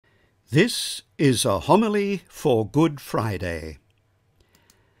This is a homily for Good Friday.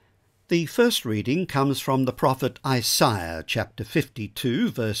 The first reading comes from the prophet Isaiah, chapter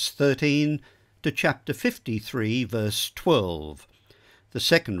 52, verse 13, to chapter 53, verse 12. The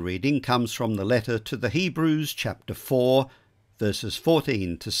second reading comes from the letter to the Hebrews, chapter 4, verses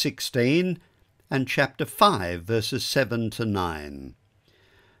 14 to 16, and chapter 5, verses 7 to 9.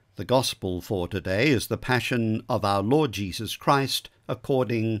 The Gospel for today is the Passion of our Lord Jesus Christ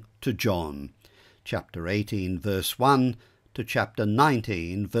according to John, chapter 18, verse 1 to chapter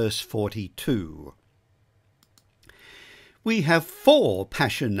 19, verse 42. We have 4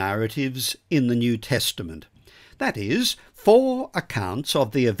 Passion narratives in the New Testament. That is, 4 accounts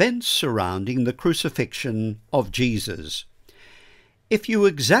of the events surrounding the crucifixion of Jesus. If you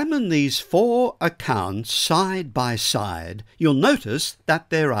examine these 4 accounts side by side, you'll notice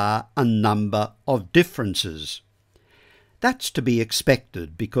that there are a number of differences. That's to be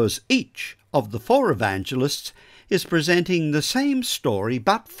expected because each of the 4 evangelists is presenting the same story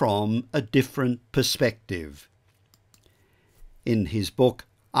but from a different perspective. In his book,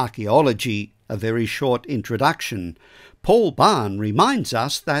 Archaeology, A Very Short Introduction, Paul Barn reminds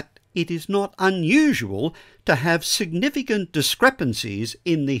us that it is not unusual to have significant discrepancies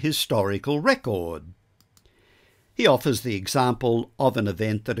in the historical record. He offers the example of an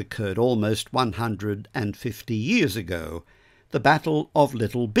event that occurred almost 150 years ago, the Battle of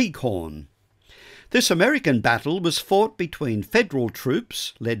Little Bighorn. This American battle was fought between Federal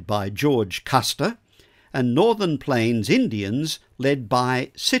troops led by George Custer and Northern Plains Indians led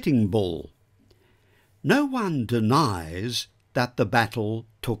by Sitting Bull. No one denies that the battle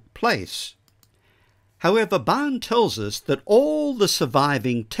took place. However, Barn tells us that all the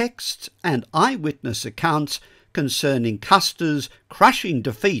surviving texts and eyewitness accounts concerning Custer's crushing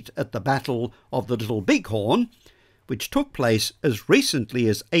defeat at the Battle of the Little Bighorn, which took place as recently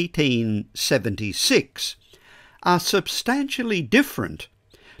as 1876, are substantially different,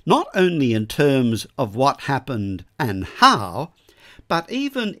 not only in terms of what happened and how, but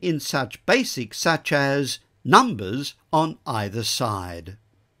even in such basics such as numbers on either side.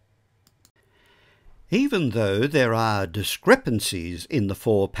 Even though there are discrepancies in the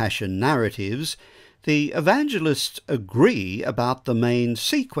 4 Passion narratives, the evangelists agree about the main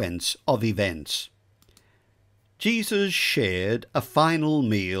sequence of events. Jesus shared a final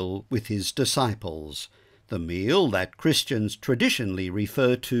meal with his disciples, the meal that Christians traditionally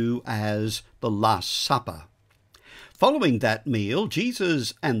refer to as the Last Supper. Following that meal,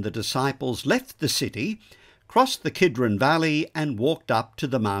 Jesus and the disciples left the city, crossed the Kidron Valley and walked up to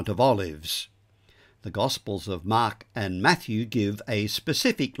the Mount of Olives. The Gospels of Mark and Matthew give a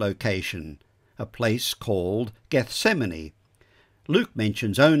specific location, a place called Gethsemane. Luke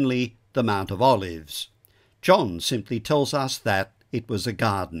mentions only the Mount of Olives. John simply tells us that it was a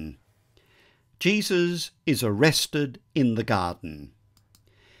garden. Jesus is arrested in the garden.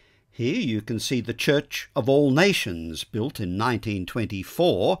 Here you can see the Church of All Nations, built in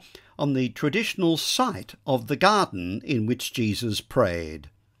 1924, on the traditional site of the garden in which Jesus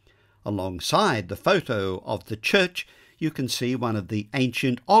prayed. Alongside the photo of the church, you can see one of the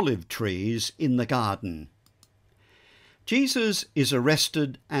ancient olive trees in the garden. Jesus is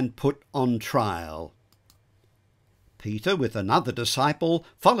arrested and put on trial. Peter, with another disciple,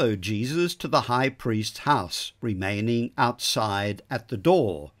 followed Jesus to the high priest's house, remaining outside at the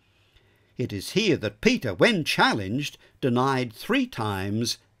door. It is here that Peter, when challenged, denied 3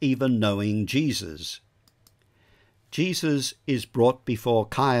 times even knowing Jesus. Jesus is brought before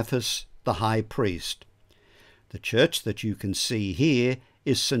Caiaphas, the high priest. The church that you can see here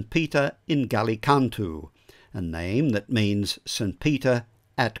is St. Peter in Gallicantu, a name that means St. Peter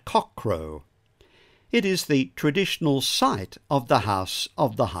at cockcrow. It is the traditional site of the house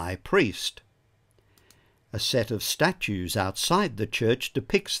of the high priest. A set of statues outside the church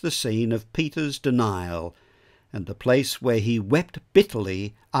depicts the scene of Peter's denial and the place where he wept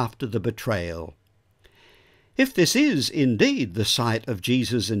bitterly after the betrayal. If this is indeed the site of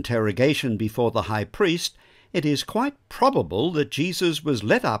Jesus' interrogation before the high priest, it is quite probable that Jesus was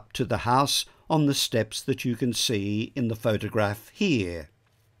led up to the house on the steps that you can see in the photograph here.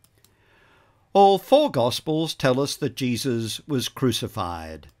 All 4 Gospels tell us that Jesus was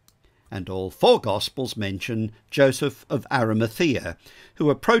crucified, and all 4 Gospels mention Joseph of Arimathea, who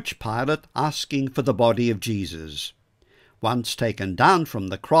approached Pilate asking for the body of Jesus. Once taken down from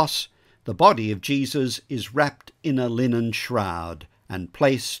the cross, the body of Jesus is wrapped in a linen shroud and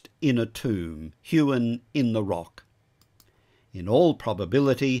placed in a tomb hewn in the rock. In all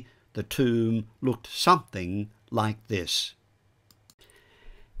probability, the tomb looked something like this.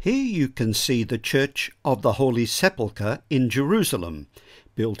 Here you can see the Church of the Holy Sepulchre in Jerusalem,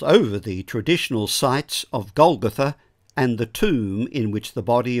 built over the traditional sites of Golgotha and the tomb in which the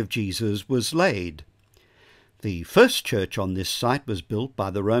body of Jesus was laid. The first church on this site was built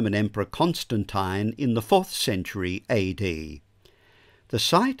by the Roman Emperor Constantine in the 4th century AD. The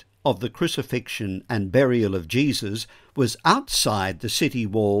site of the crucifixion and burial of Jesus was outside the city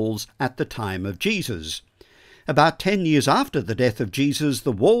walls at the time of Jesus. About 10 years after the death of Jesus,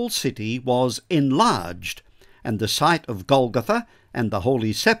 the walled city was enlarged, and the site of Golgotha and the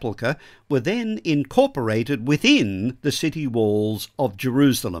Holy Sepulchre were then incorporated within the city walls of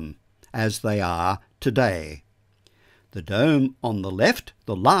Jerusalem, as they are today. The dome on the left,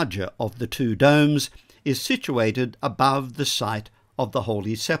 the larger of the two domes, is situated above the site of the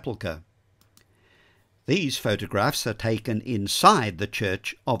Holy Sepulchre. These photographs are taken inside the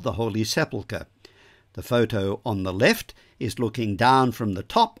Church of the Holy Sepulchre. The photo on the left is looking down from the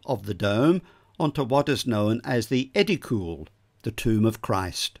top of the dome onto what is known as the edicule, the tomb of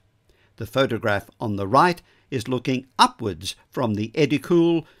Christ. The photograph on the right is looking upwards from the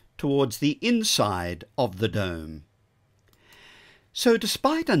edicule towards the inside of the dome. So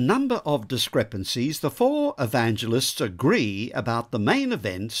despite a number of discrepancies, the four evangelists agree about the main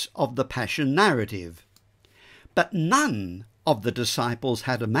events of the Passion narrative. But none of the disciples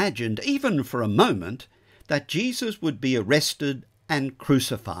had imagined, even for a moment, that Jesus would be arrested and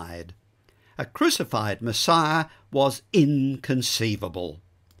crucified. A crucified Messiah was inconceivable.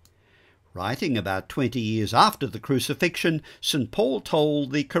 Writing about 20 years after the crucifixion, St. Paul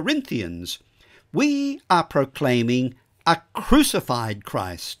told the Corinthians, "We are proclaiming a crucified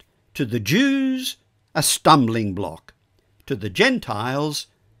Christ, to the Jews a stumbling block, to the Gentiles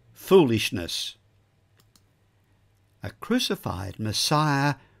foolishness." A crucified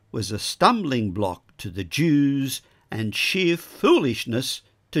Messiah was a stumbling block to the Jews and sheer foolishness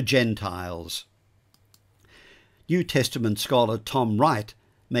to Gentiles. New Testament scholar Tom Wright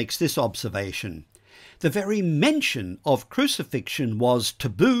makes this observation: the very mention of crucifixion was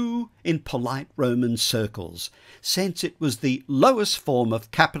taboo in polite Roman circles, since it was the lowest form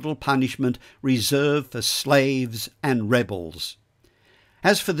of capital punishment reserved for slaves and rebels.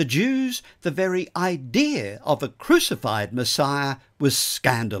 As for the Jews, the very idea of a crucified Messiah was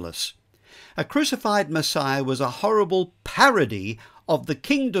scandalous. A crucified Messiah was a horrible parody of the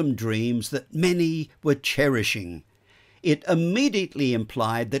kingdom dreams that many were cherishing. It immediately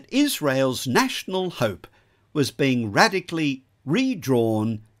implied that Israel's national hope was being radically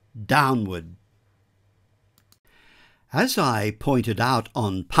redrawn downward. As I pointed out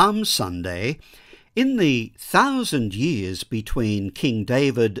on Palm Sunday, in the 1,000 years between King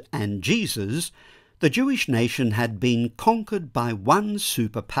David and Jesus, the Jewish nation had been conquered by one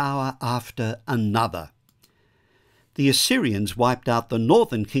superpower after another. The Assyrians wiped out the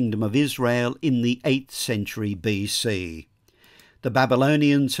northern kingdom of Israel in the 8th century BC. The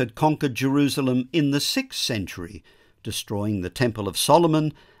Babylonians had conquered Jerusalem in the 6th century, destroying the Temple of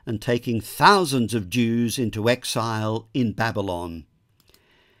Solomon and taking thousands of Jews into exile in Babylon.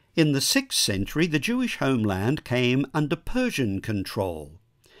 In the 6th century, the Jewish homeland came under Persian control.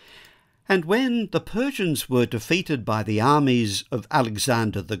 And when the Persians were defeated by the armies of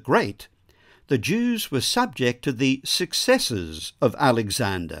Alexander the Great, the Jews were subject to the successors of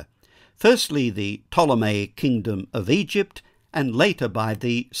Alexander, firstly the Ptolemaic kingdom of Egypt, and later by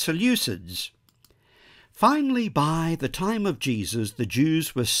the Seleucids. Finally, by the time of Jesus, the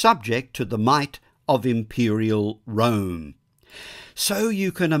Jews were subject to the might of imperial Rome. So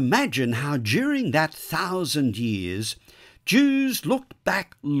you can imagine how during that 1,000 years, Jews looked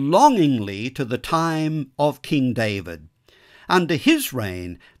back longingly to the time of King David. Under his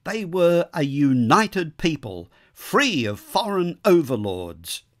reign, they were a united people, free of foreign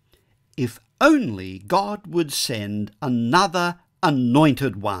overlords. If only God would send another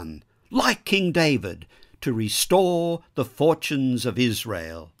anointed one, like King David, to restore the fortunes of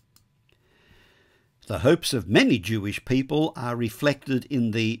Israel. The hopes of many Jewish people are reflected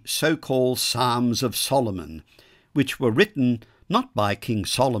in the so-called Psalms of Solomon, which were written not by King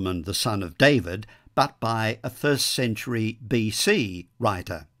Solomon, the son of David, but by a 1st century BC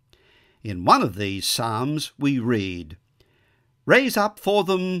writer. In one of these psalms we read, "Raise up for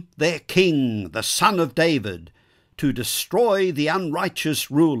them their king, the son of David, to destroy the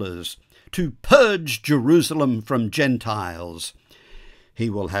unrighteous rulers, to purge Jerusalem from Gentiles. He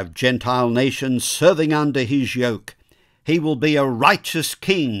will have Gentile nations serving under his yoke. He will be a righteous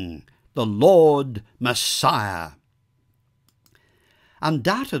king, the Lord Messiah."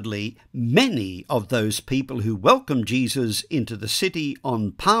 Undoubtedly, many of those people who welcomed Jesus into the city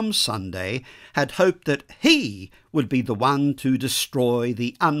on Palm Sunday had hoped that he would be the one to destroy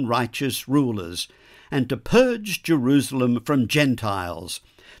the unrighteous rulers, and to purge Jerusalem from Gentiles,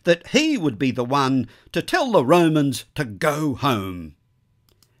 that he would be the one to tell the Romans to go home.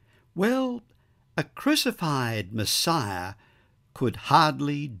 Well, a crucified Messiah could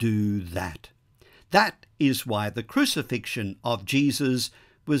hardly do that. That is why the crucifixion of Jesus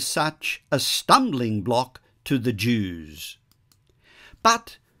was such a stumbling block to the Jews.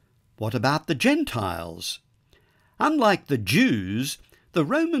 But what about the Gentiles? Unlike the Jews, the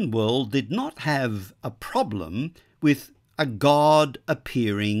Roman world did not have a problem with a God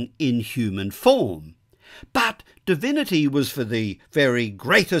appearing in human form. But divinity was for the very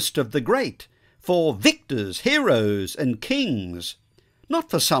greatest of the great, for victors, heroes, and kings, not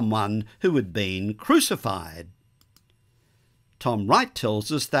for someone who had been crucified. Tom Wright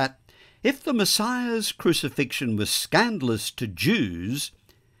tells us that if the Messiah's crucifixion was scandalous to Jews,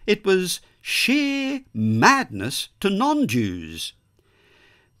 it was sheer madness to non-Jews.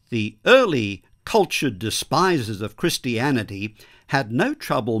 The early cultured despisers of Christianity had no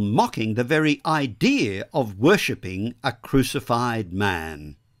trouble mocking the very idea of worshipping a crucified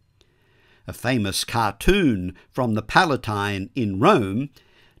man. A famous cartoon from the Palatine in Rome,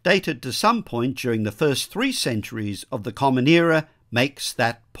 dated to some point during the first 3 centuries of the Common Era, makes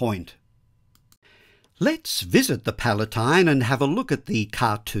that point. Let's visit the Palatine and have a look at the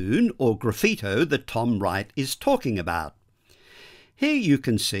cartoon or graffito that Tom Wright is talking about. Here you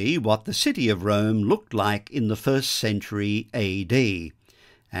can see what the city of Rome looked like in the 1st century AD,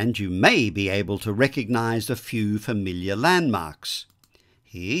 and you may be able to recognize a few familiar landmarks.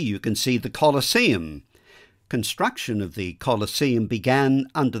 Here you can see the Colosseum. Construction of the Colosseum began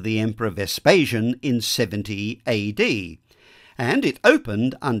under the Emperor Vespasian in 70 AD, and it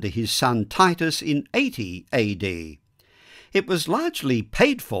opened under his son Titus in 80 AD. It was largely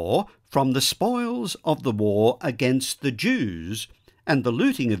paid for from the spoils of the war against the Jews and the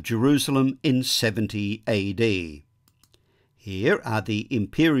looting of Jerusalem in 70 AD. Here are the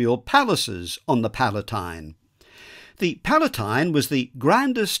imperial palaces on the Palatine. The Palatine was the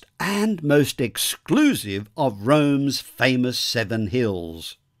grandest and most exclusive of Rome's famous 7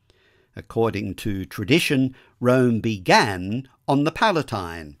 hills. According to tradition, Rome began on the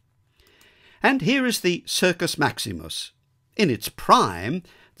Palatine. And here is the Circus Maximus. In its prime,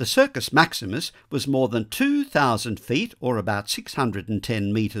 the Circus Maximus was more than 2,000 feet, or about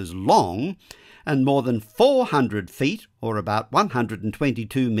 610 metres long, and more than 400 feet, or about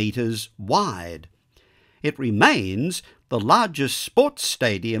 122 metres wide. It remains the largest sports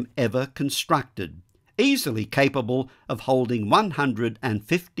stadium ever constructed, easily capable of holding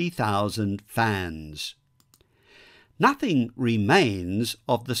 150,000 fans. Nothing remains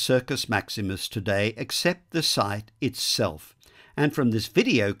of the Circus Maximus today except the site itself, and from this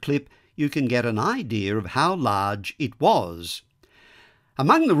video clip you can get an idea of how large it was.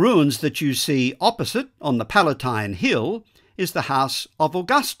 Among the ruins that you see opposite on the Palatine Hill is the house of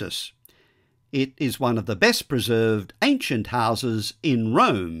Augustus. It is one of the best preserved ancient houses in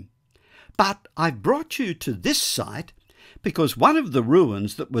Rome. But I've brought you to this site because one of the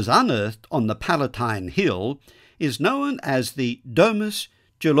ruins that was unearthed on the Palatine Hill is known as the Domus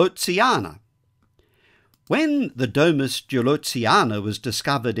Juliana. When the Domus Juliana was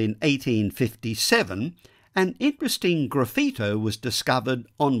discovered in 1857, an interesting graffito was discovered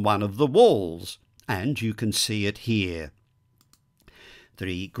on one of the walls, and you can see it here.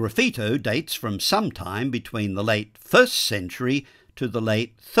 The graffito dates from sometime between the late 1st century to the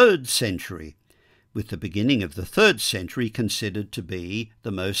late 3rd century, with the beginning of the 3rd century considered to be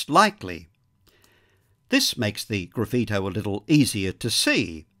the most likely. This makes the graffito a little easier to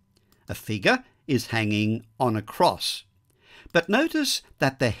see. A figure is hanging on a cross. But notice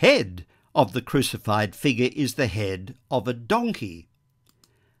that the head of the crucified figure is the head of a donkey.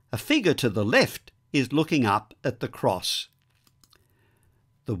 A figure to the left is looking up at the cross.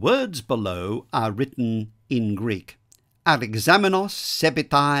 The words below are written in Greek. Alexamenos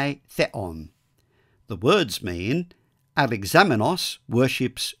sebetai theon. The words mean Alexamenos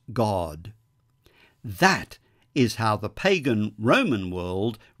worships God. That is how the pagan Roman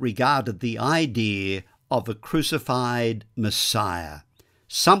world regarded the idea of a crucified Messiah,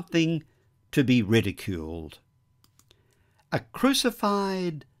 something to be ridiculed. A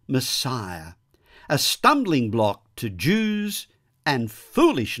crucified Messiah, a stumbling block to Jews and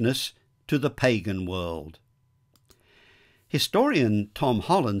foolishness to the pagan world. Historian Tom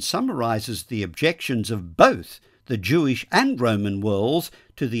Holland summarizes the objections of both the Jewish and Roman worlds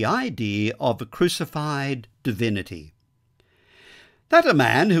to the idea of a crucified divinity. That a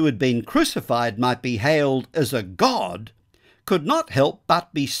man who had been crucified might be hailed as a god could not help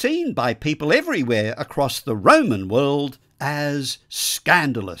but be seen by people everywhere across the Roman world as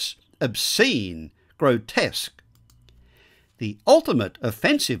scandalous, obscene, grotesque. The ultimate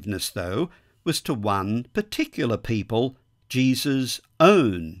offensiveness, though, was to one particular people, Jesus'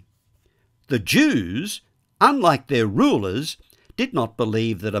 own. The Jews, unlike their rulers, did not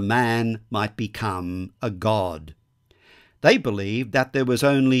believe that a man might become a god. They believed that there was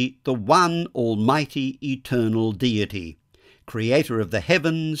only the one almighty eternal deity, creator of the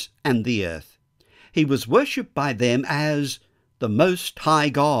heavens and the earth. He was worshipped by them as the Most High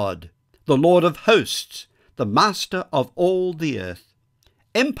God, the Lord of hosts, the master of all the earth.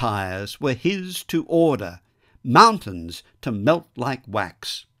 Empires were his to order, mountains to melt like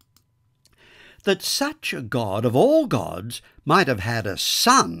wax. That such a God of all gods might have had a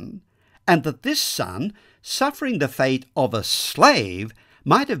son, and that this son, suffering the fate of a slave,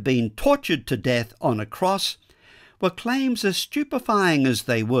 might have been tortured to death on a cross, were claims as stupefying as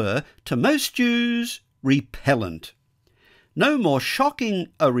they were, to most Jews, repellent. No more shocking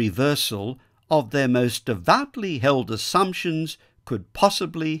a reversal of their most devoutly held assumptions could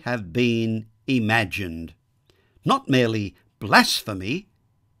possibly have been imagined. Not merely blasphemy,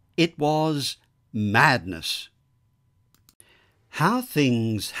 it was madness. How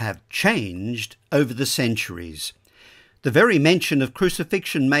things have changed over the centuries. The very mention of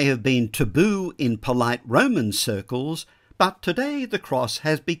crucifixion may have been taboo in polite Roman circles, but today the cross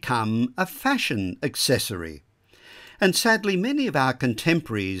has become a fashion accessory. And sadly, many of our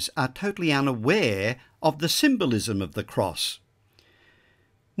contemporaries are totally unaware of the symbolism of the cross.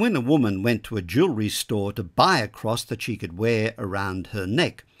 When a woman went to a jewellery store to buy a cross that she could wear around her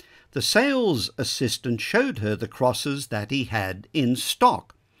neck, the sales assistant showed her the crosses that he had in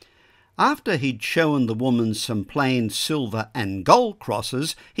stock. After he'd shown the woman some plain silver and gold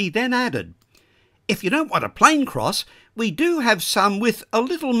crosses, he then added, "If you don't want a plain cross, we do have some with a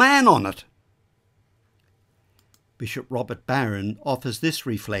little man on it." Bishop Robert Barron offers this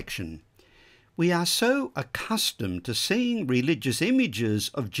reflection: we are so accustomed to seeing religious images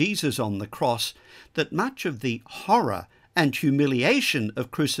of Jesus on the cross that much of the horror and humiliation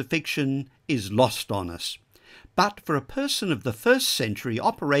of crucifixion is lost on us. But for a person of the first century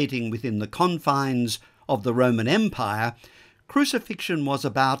operating within the confines of the Roman Empire, crucifixion was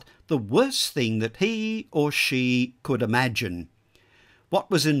about the worst thing that he or she could imagine. What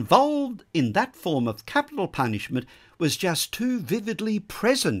was involved in that form of capital punishment was just too vividly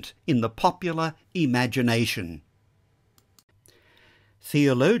present in the popular imagination.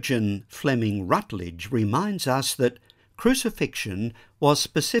 Theologian Fleming Rutledge reminds us that crucifixion was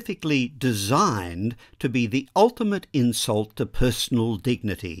specifically designed to be the ultimate insult to personal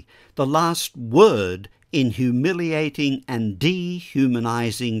dignity, the last word in humiliating and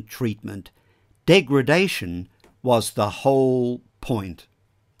dehumanizing treatment. Degradation was the whole point.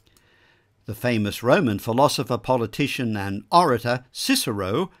 The famous Roman philosopher, politician, and orator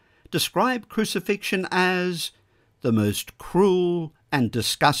Cicero described crucifixion as the most cruel and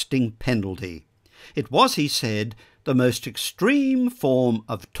disgusting penalty. It was, he said, the most extreme form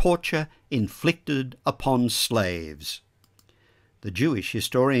of torture inflicted upon slaves. The Jewish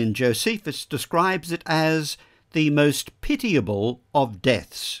historian Josephus describes it as the most pitiable of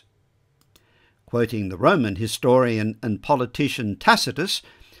deaths. Quoting the Roman historian and politician Tacitus,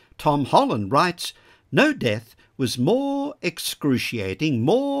 Tom Holland writes, "No death was more excruciating,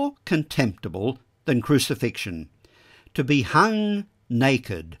 more contemptible than crucifixion. To be hung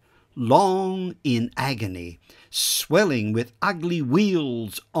naked, long in agony, swelling with ugly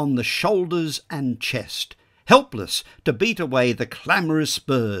wheals on the shoulders and chest, helpless to beat away the clamorous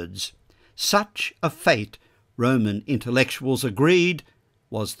birds. Such a fate, Roman intellectuals agreed,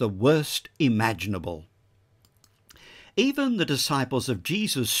 was the worst imaginable." Even the disciples of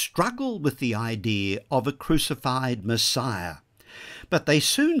Jesus struggle with the idea of a crucified Messiah. But they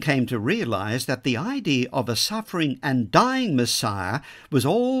soon came to realize that the idea of a suffering and dying Messiah was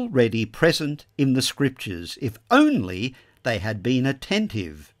already present in the Scriptures, if only they had been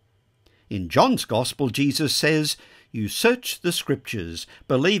attentive. In John's Gospel, Jesus says, "You search the Scriptures,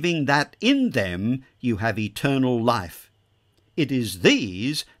 believing that in them you have eternal life. It is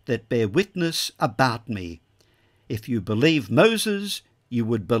these that bear witness about me. If you believe Moses, you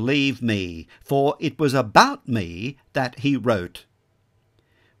would believe me, for it was about me that he wrote."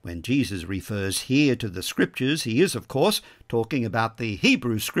 When Jesus refers here to the Scriptures, he is, of course, talking about the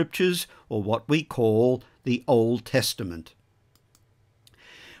Hebrew Scriptures, or what we call the Old Testament.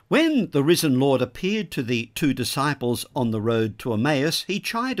 When the risen Lord appeared to the two disciples on the road to Emmaus, he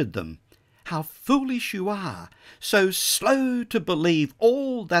chided them. "How foolish you are, so slow to believe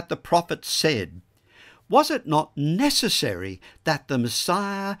all that the prophets said. Was it not necessary that the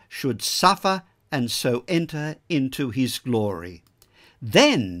Messiah should suffer and so enter into his glory?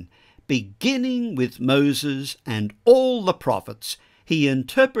 Then, beginning with Moses and all the prophets, he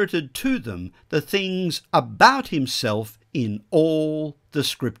interpreted to them the things about himself in all the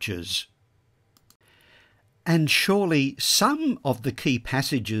Scriptures. And surely some of the key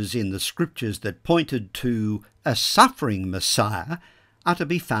passages in the Scriptures that pointed to a suffering Messiah are to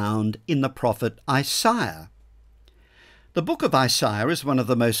be found in the prophet Isaiah. The book of Isaiah is one of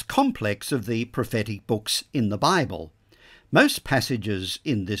the most complex of the prophetic books in the Bible. Most passages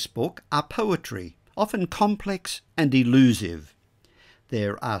in this book are poetry, often complex and elusive.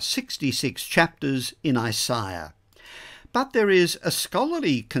 There are 66 chapters in Isaiah. But there is a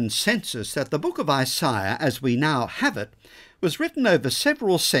scholarly consensus that the book of Isaiah, as we now have it, was written over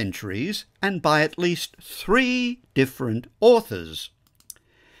several centuries and by at least 3 different authors.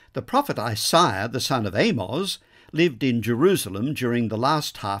 The prophet Isaiah, the son of Amos, lived in Jerusalem during the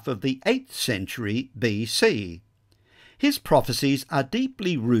last half of the 8th century BC. His prophecies are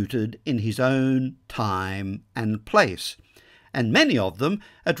deeply rooted in his own time and place, and many of them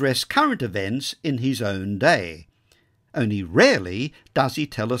address current events in his own day. Only rarely does he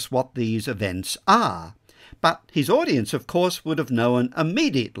tell us what these events are, but his audience, of course, would have known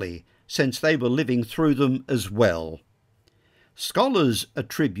immediately, since they were living through them as well. Scholars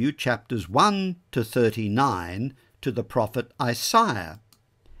attribute chapters 1 to 39 to the prophet Isaiah.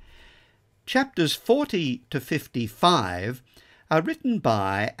 Chapters 40 to 55 are written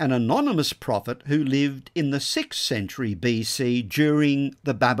by an anonymous prophet who lived in the 6th century BC during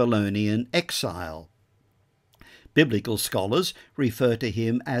the Babylonian exile. Biblical scholars refer to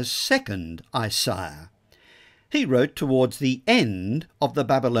him as second Isaiah. He wrote towards the end of the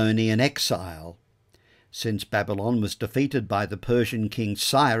Babylonian exile. Since Babylon was defeated by the Persian king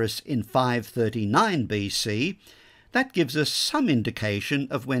Cyrus in 539 BC, that gives us some indication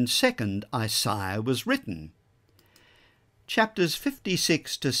of when second Isaiah was written. Chapters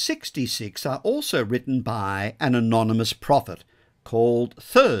 56 to 66 are also written by an anonymous prophet called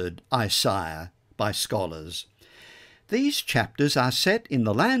third Isaiah by scholars. These chapters are set in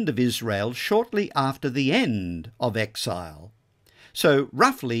the land of Israel shortly after the end of exile, so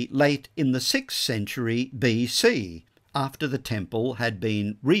roughly late in the 6th century BC, after the temple had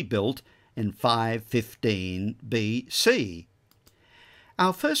been rebuilt in 515 BC.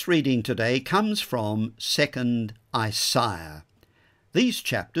 Our first reading today comes from 2nd Isaiah. These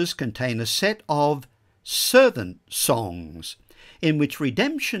chapters contain a set of servant songs, in which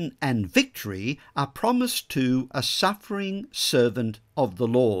redemption and victory are promised to a suffering servant of the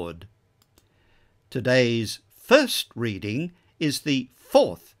Lord. Today's first reading is the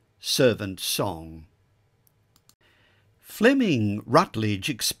 4th servant song. Fleming Rutledge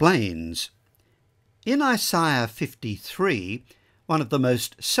explains, in Isaiah 53, one of the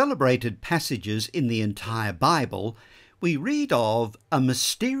most celebrated passages in the entire Bible, we read of a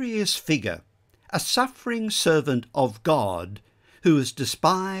mysterious figure, a suffering servant of God, who is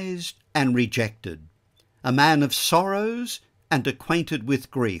despised and rejected, a man of sorrows and acquainted with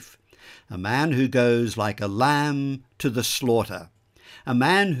grief, a man who goes like a lamb to the slaughter, a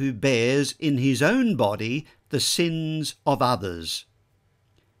man who bears in his own body the sins of others.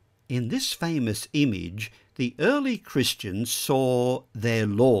 In this famous image, the early Christians saw their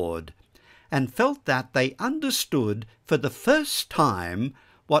Lord and felt that they understood for the first time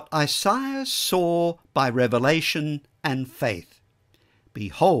what Isaiah saw by revelation and faith.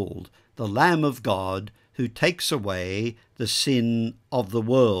 Behold, the Lamb of God who takes away the sin of the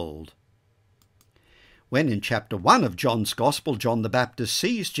world. When in chapter 1 of John's Gospel, John the Baptist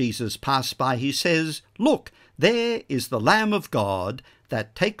sees Jesus pass by, he says, "Look, there is the Lamb of God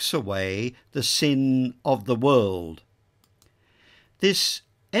that takes away the sin of the world." This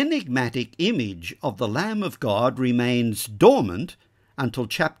enigmatic image of the Lamb of God remains dormant until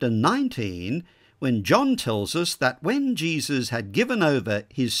chapter 19, when John tells us that when Jesus had given over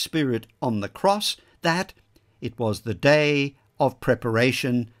his spirit on the cross, that it was the day of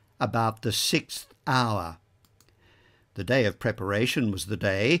preparation, about the 6th hour. The day of preparation was the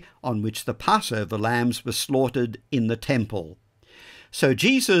day on which the Passover lambs were slaughtered in the temple. So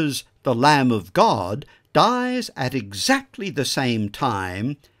Jesus, the Lamb of God, dies at exactly the same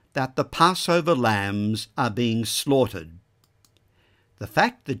time that the Passover lambs are being slaughtered. The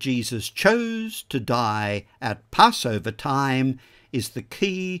fact that Jesus chose to die at Passover time is the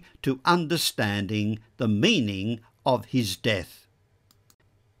key to understanding the meaning of his death.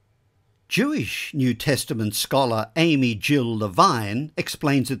 Jewish New Testament scholar Amy Jill Levine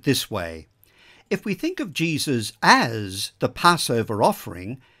explains it this way. If we think of Jesus as the Passover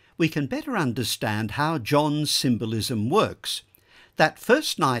offering, we can better understand how John's symbolism works. That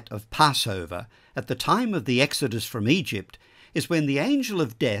first night of Passover, at the time of the Exodus from Egypt, is when the angel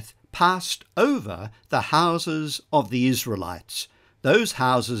of death passed over the houses of the Israelites, those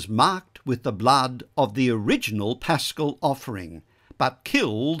houses marked with the blood of the original paschal offering, but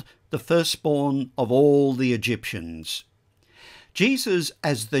killed the firstborn of all the Egyptians. Jesus,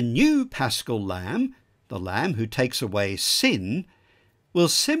 as the new paschal lamb, the lamb who takes away sin, will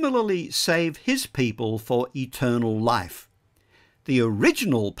similarly save his people for eternal life. The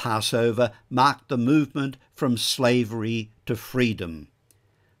original Passover marked the movement from slavery to freedom.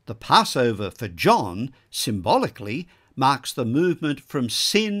 The Passover for John, symbolically, marks the movement from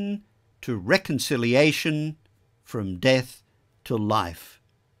sin to reconciliation, from death to life.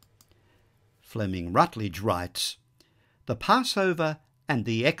 Fleming Rutledge writes, "The Passover and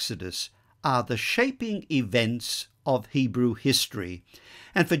the Exodus are the shaping events of Hebrew history,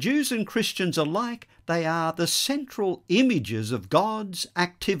 and for Jews and Christians alike, they are the central images of God's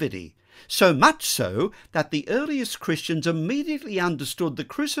activity, so much so that the earliest Christians immediately understood the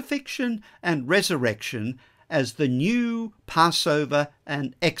crucifixion and resurrection as the new Passover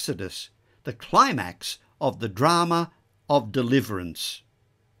and Exodus, the climax of the drama of deliverance."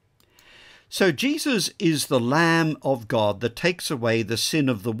 So Jesus is the Lamb of God that takes away the sin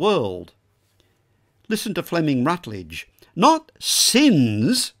of the world. Listen to Fleming Rutledge. Not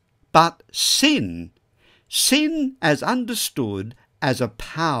sins, but sin. Sin as understood as a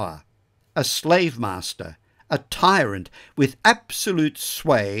power, a slave master, a tyrant with absolute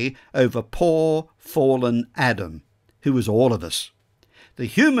sway over poor, fallen Adam, who was all of us. The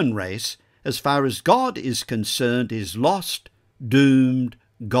human race, as far as God is concerned, is lost, doomed,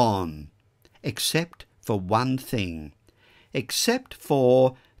 gone, except for one thing, except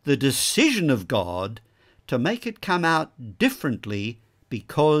for the decision of God to make it come out differently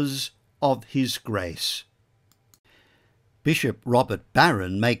because of his grace. Bishop Robert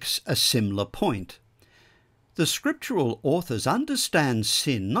Barron makes a similar point. The scriptural authors understand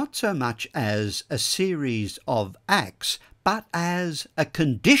sin not so much as a series of acts, but as a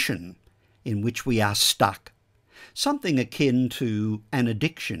condition in which we are stuck, something akin to an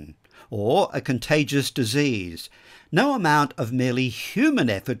addiction or a contagious disease. No amount of merely human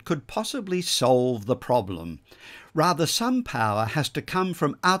effort could possibly solve the problem. Rather, some power has to come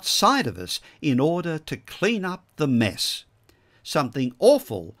from outside of us in order to clean up the mess. Something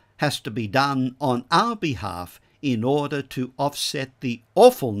awful has to be done on our behalf in order to offset the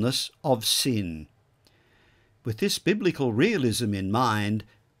awfulness of sin. With this biblical realism in mind,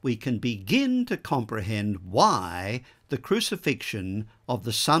 we can begin to comprehend why the crucifixion of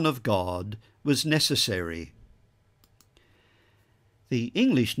the Son of God was necessary. The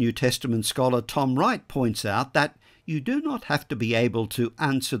English New Testament scholar Tom Wright points out that you do not have to be able to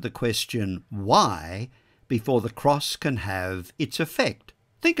answer the question why before the cross can have its effect.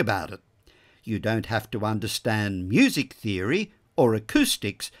 Think about it. You don't have to understand music theory or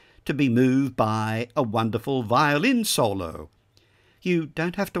acoustics to be moved by a wonderful violin solo. You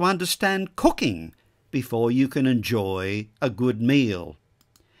don't have to understand cooking before you can enjoy a good meal.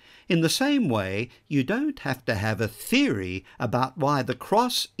 In the same way, you don't have to have a theory about why the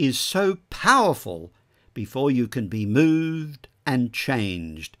cross is so powerful before you can be moved and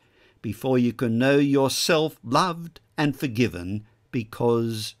changed, before you can know yourself loved and forgiven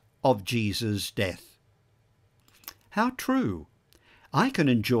because of Jesus' death. How true! I can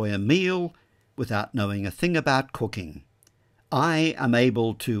enjoy a meal without knowing a thing about cooking. I am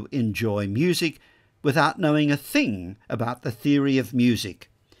able to enjoy music without knowing a thing about the theory of music.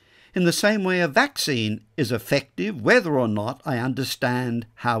 In the same way, a vaccine is effective whether or not I understand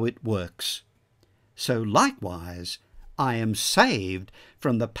how it works. So likewise, I am saved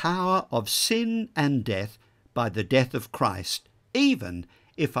from the power of sin and death by the death of Christ, even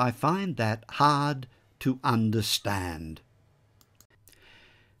if I find that hard to understand.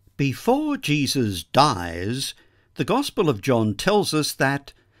 Before Jesus dies, the Gospel of John tells us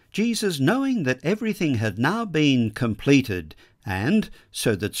that Jesus, knowing that everything had now been completed, and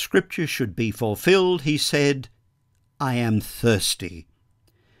so that Scripture should be fulfilled, he said, "I am thirsty."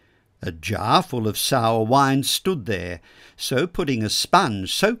 A jar full of sour wine stood there, so putting a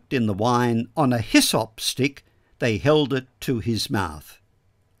sponge soaked in the wine on a hyssop stick, they held it to his mouth.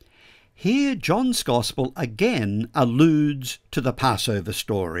 Here John's Gospel again alludes to the Passover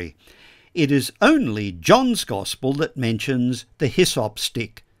story. It is only John's Gospel that mentions the hyssop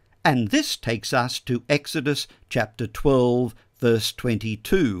stick, and this takes us to Exodus chapter 12, verse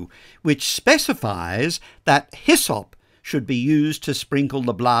 22, which specifies that hyssop should be used to sprinkle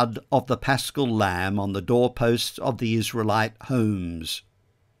the blood of the paschal lamb on the doorposts of the Israelite homes.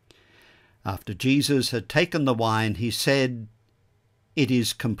 After Jesus had taken the wine, he said, "It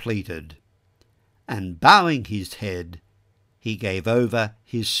is completed." And bowing his head, he gave over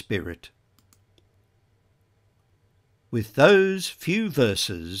his Spirit. With those few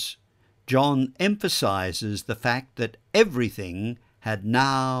verses, John emphasizes the fact that everything had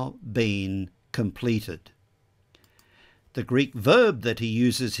now been completed. The Greek verb that he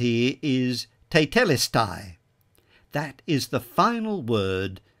uses here is tetelestai. That is the final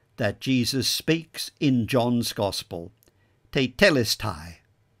word that Jesus speaks in John's Gospel. Tetelestai.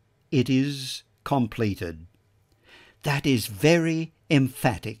 It is completed. That is very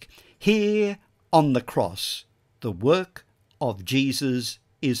emphatic. Here on the cross, the work of Jesus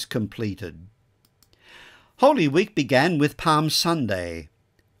is completed. Holy Week began with Palm Sunday.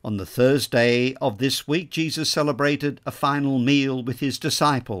 On the Thursday of this week, Jesus celebrated a final meal with his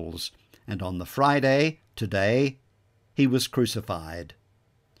disciples, and on the Friday, today, he was crucified.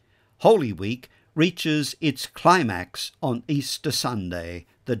 Holy Week reaches its climax on Easter Sunday,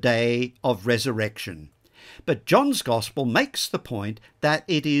 the day of resurrection. But John's Gospel makes the point that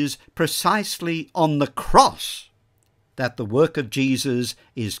it is precisely on the cross that the work of Jesus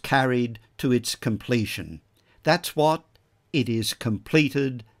is carried to its completion. That's what "it is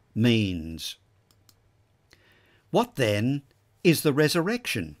completed" means. What then is the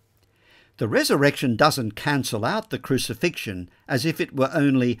resurrection? The resurrection doesn't cancel out the crucifixion as if it were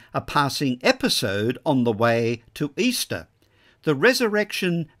only a passing episode on the way to Easter. The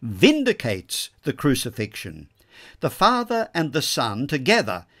resurrection vindicates the crucifixion. The Father and the Son,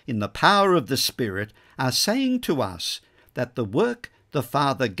 together in the power of the Spirit, are saying to us that the work the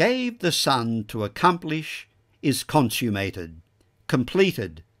Father gave the Son to accomplish is consummated,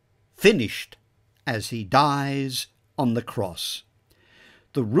 completed, finished, as he dies on the cross.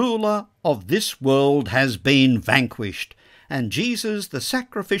 The ruler of this world has been vanquished, and Jesus, the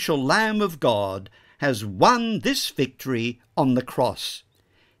sacrificial Lamb of God, has won this victory on the cross.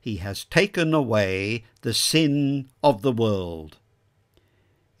 He has taken away the sin of the world.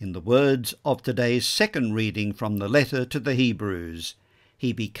 In the words of today's second reading from the letter to the Hebrews,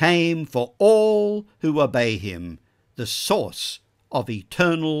 he became for all who obey him the source of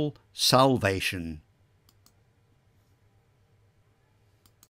eternal salvation.